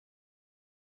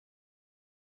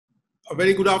A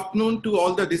very good afternoon to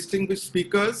all the distinguished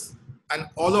speakers and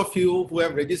all of you who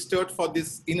have registered for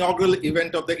this inaugural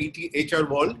event of the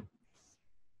ETHRWorld.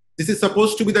 This is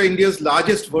supposed to be the India's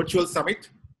largest virtual summit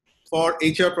for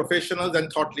HR professionals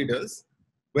and thought leaders,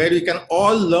 where we can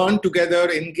all learn together,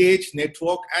 engage,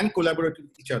 network, and collaborate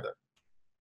with each other.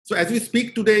 So as we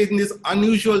speak today in these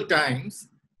unusual times,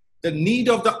 the need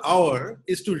of the hour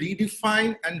is to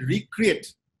redefine and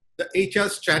recreate the HR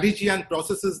strategy and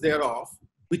processes thereof,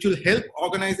 which will help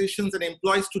organizations and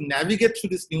employees to navigate through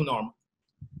this new norm.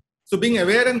 So being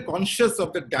aware and conscious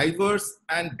of the diverse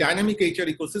and dynamic HR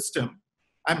ecosystem,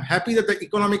 I'm happy that the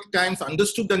Economic Times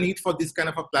understood the need for this kind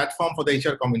of a platform for the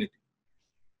HR community.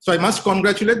 So I must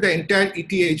congratulate the entire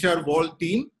ETHRWorld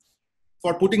team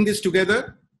for putting this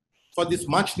together for this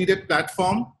much needed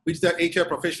platform, which the HR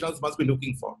professionals must be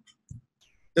looking for.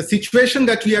 The situation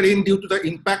that we are in due to the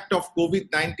impact of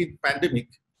COVID-19 pandemic,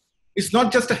 it's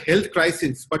not just a health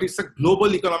crisis, but it's a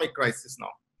global economic crisis now.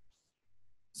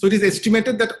 So it is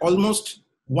estimated that almost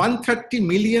 130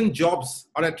 million jobs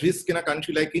are at risk in a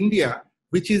country like India,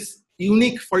 which is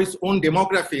unique for its own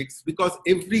demographics, because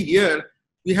every year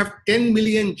we have 10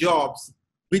 million jobs,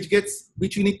 which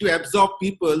we need to absorb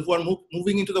people who are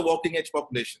moving into the working age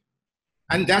population.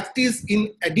 And that is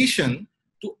in addition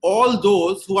to all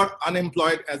those who are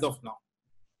unemployed as of now.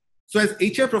 So as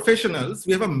HR professionals,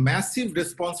 we have a massive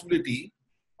responsibility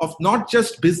of not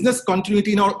just business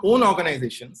continuity in our own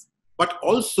organizations, but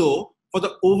also for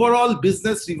the overall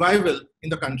business revival in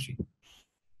the country.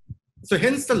 So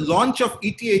hence the launch of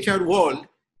ETHRWorld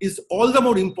is all the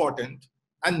more important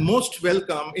and most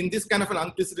welcome in this kind of an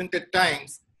unprecedented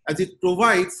times, as it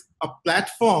provides a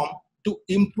platform to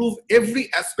improve every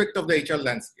aspect of the HR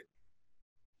landscape.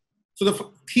 So the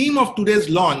theme of today's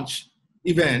launch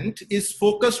event is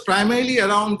focused primarily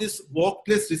around this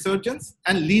workplace resurgence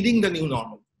and leading the new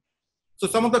normal. So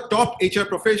some of the top HR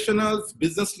professionals,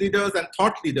 business leaders, and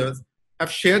thought leaders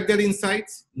have shared their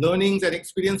insights, learnings, and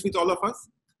experience with all of us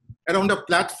around a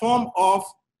platform of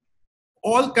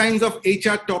all kinds of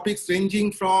HR topics,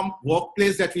 ranging from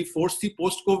workplace that we foresee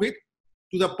post-COVID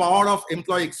to the power of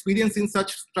employee experience in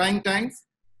such trying times,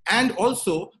 and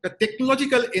also the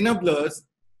technological enablers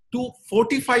to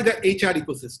fortify the HR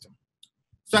ecosystem.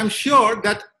 So I'm sure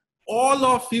that all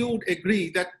of you would agree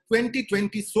that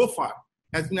 2020 so far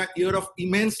has been a year of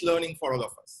immense learning for all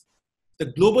of us. The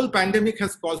global pandemic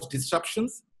has caused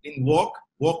disruptions in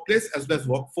workplace, as well as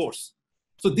workforce.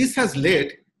 So this has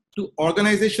led to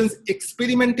organizations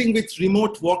experimenting with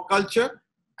remote work culture,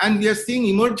 and we are seeing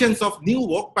emergence of new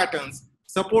work patterns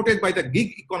supported by the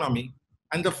gig economy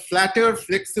and the flatter,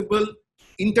 flexible,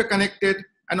 interconnected,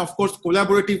 and of course,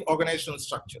 collaborative organizational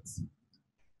structures.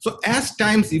 So as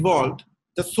times evolved,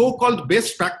 the so-called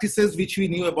best practices which we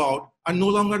knew about are no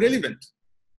longer relevant.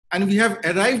 And we have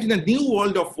arrived in a new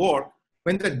world of work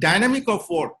when the dynamic of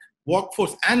work,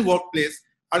 workforce, and workplace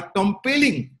are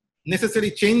compelling necessary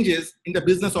changes in the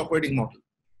business operating model.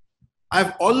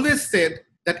 I've always said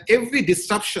that every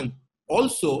disruption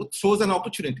also throws an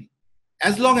opportunity,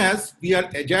 as long as we are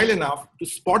agile enough to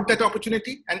spot that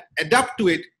opportunity and adapt to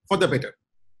it for the better.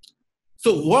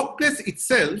 So workplace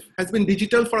itself has been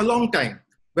digital for a long time,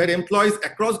 where employees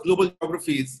across global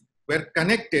geographies were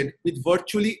connected with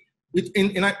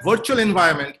in a virtual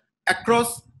environment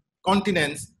across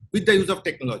continents with the use of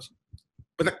technology.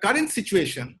 But the current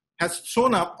situation has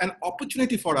thrown up an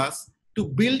opportunity for us to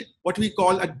build what we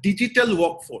call a digital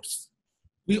workforce.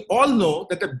 We all know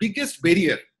that the biggest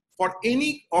barrier for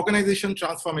any organization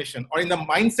transformation or in the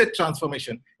mindset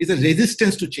transformation is a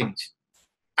resistance to change.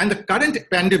 And the current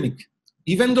pandemic,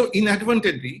 even though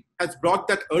inadvertently, has brought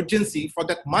that urgency for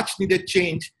that much needed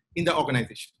change in the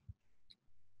organization.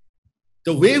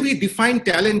 The way we define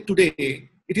talent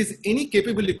today, it is any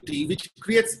capability which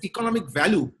creates economic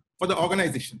value for the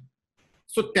organization.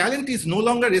 So talent is no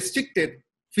longer restricted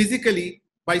physically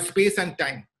by space and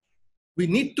time. We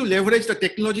need to leverage the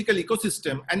technological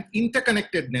ecosystem and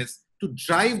interconnectedness to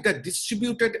drive that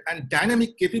distributed and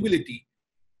dynamic capability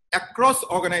across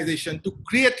organization to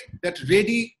create that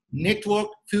ready, network,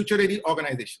 future-ready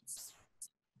organizations.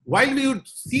 While we would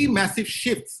see massive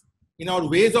shifts in our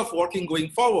ways of working going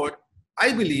forward,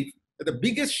 I believe that the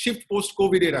biggest shift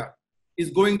post-COVID era is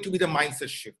going to be the mindset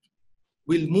shift.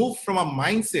 We'll move from a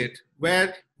mindset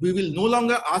where we will no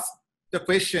longer ask the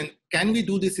question, can we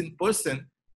do this in person,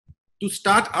 to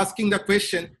start asking the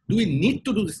question, do we need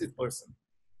to do this in person?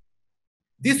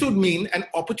 This would mean an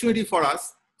opportunity for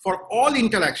us for all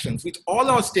interactions with all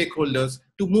our stakeholders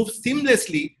to move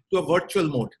seamlessly to a virtual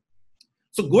mode.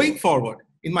 So going forward,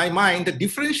 in my mind, the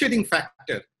differentiating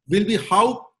factor will be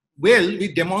how well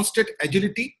we demonstrate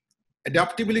agility,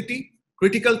 adaptability,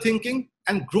 critical thinking,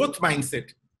 and growth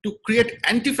mindset to create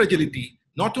anti-fragility,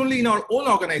 not only in our own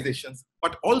organizations,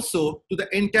 but also to the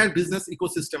entire business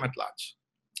ecosystem at large.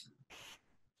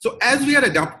 So as we are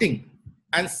adapting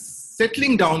and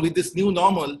settling down with this new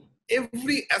normal,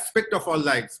 every aspect of our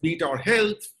lives, be it our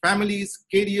health, families,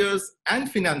 careers,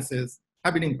 and finances,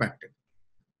 have been impacted.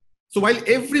 So while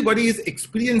everybody is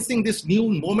experiencing this new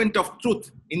moment of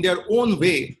truth in their own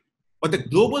way, but the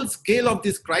global scale of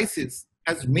this crisis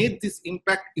has made this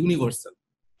impact universal.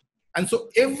 And so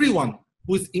everyone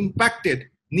who is impacted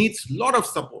needs a lot of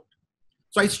support.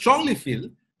 So I strongly feel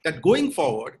that going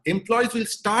forward, employees will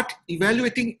start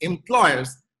evaluating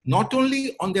employers not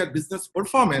only on their business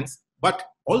performance, but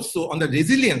also on the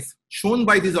resilience shown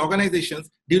by these organizations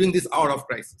during this hour of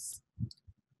crisis.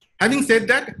 Having said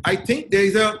that, I think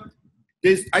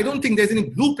I don't think there's any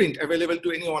blueprint available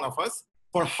to any one of us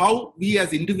for how we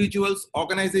as individuals,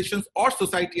 organizations, or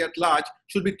society at large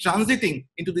should be transiting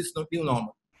into this new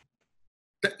normal.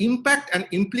 The impact and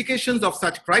implications of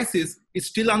such crisis is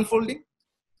still unfolding,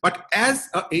 but as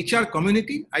a HR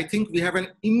community, I think we have an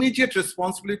immediate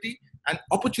responsibility and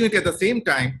opportunity at the same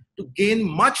time to gain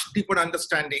much deeper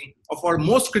understanding of our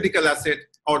most critical asset,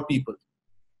 our people.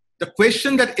 The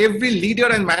question that every leader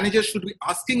and manager should be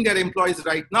asking their employees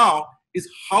right now is,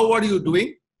 how are you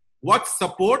doing? What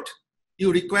support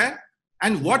you require?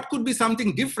 And what could be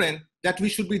something different that we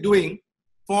should be doing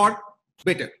for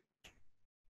better?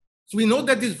 So we know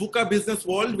that this VUCA business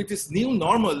world with its new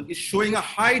normal is showing a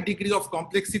high degree of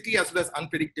complexity as well as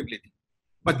unpredictability.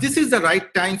 But this is the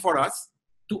right time for us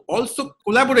to also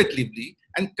collaboratively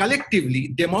and collectively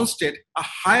demonstrate a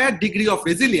higher degree of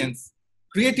resilience,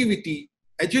 creativity,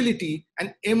 agility,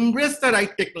 and embrace the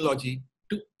right technology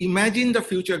to imagine the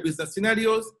future business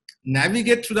scenarios,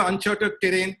 navigate through the uncharted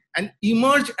terrain, and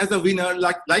emerge as a winner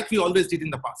like we always did in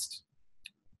the past.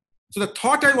 So the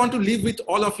thought I want to leave with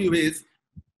all of you is,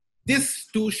 this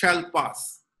too shall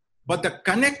pass, but the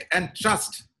connect and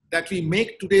trust that we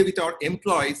make today with our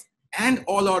employees and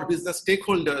all our business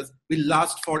stakeholders will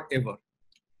last forever.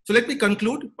 So let me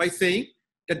conclude by saying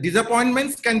that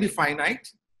disappointments can be finite,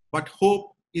 but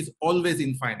hope is always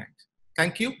infinite.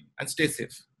 Thank you and stay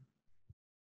safe.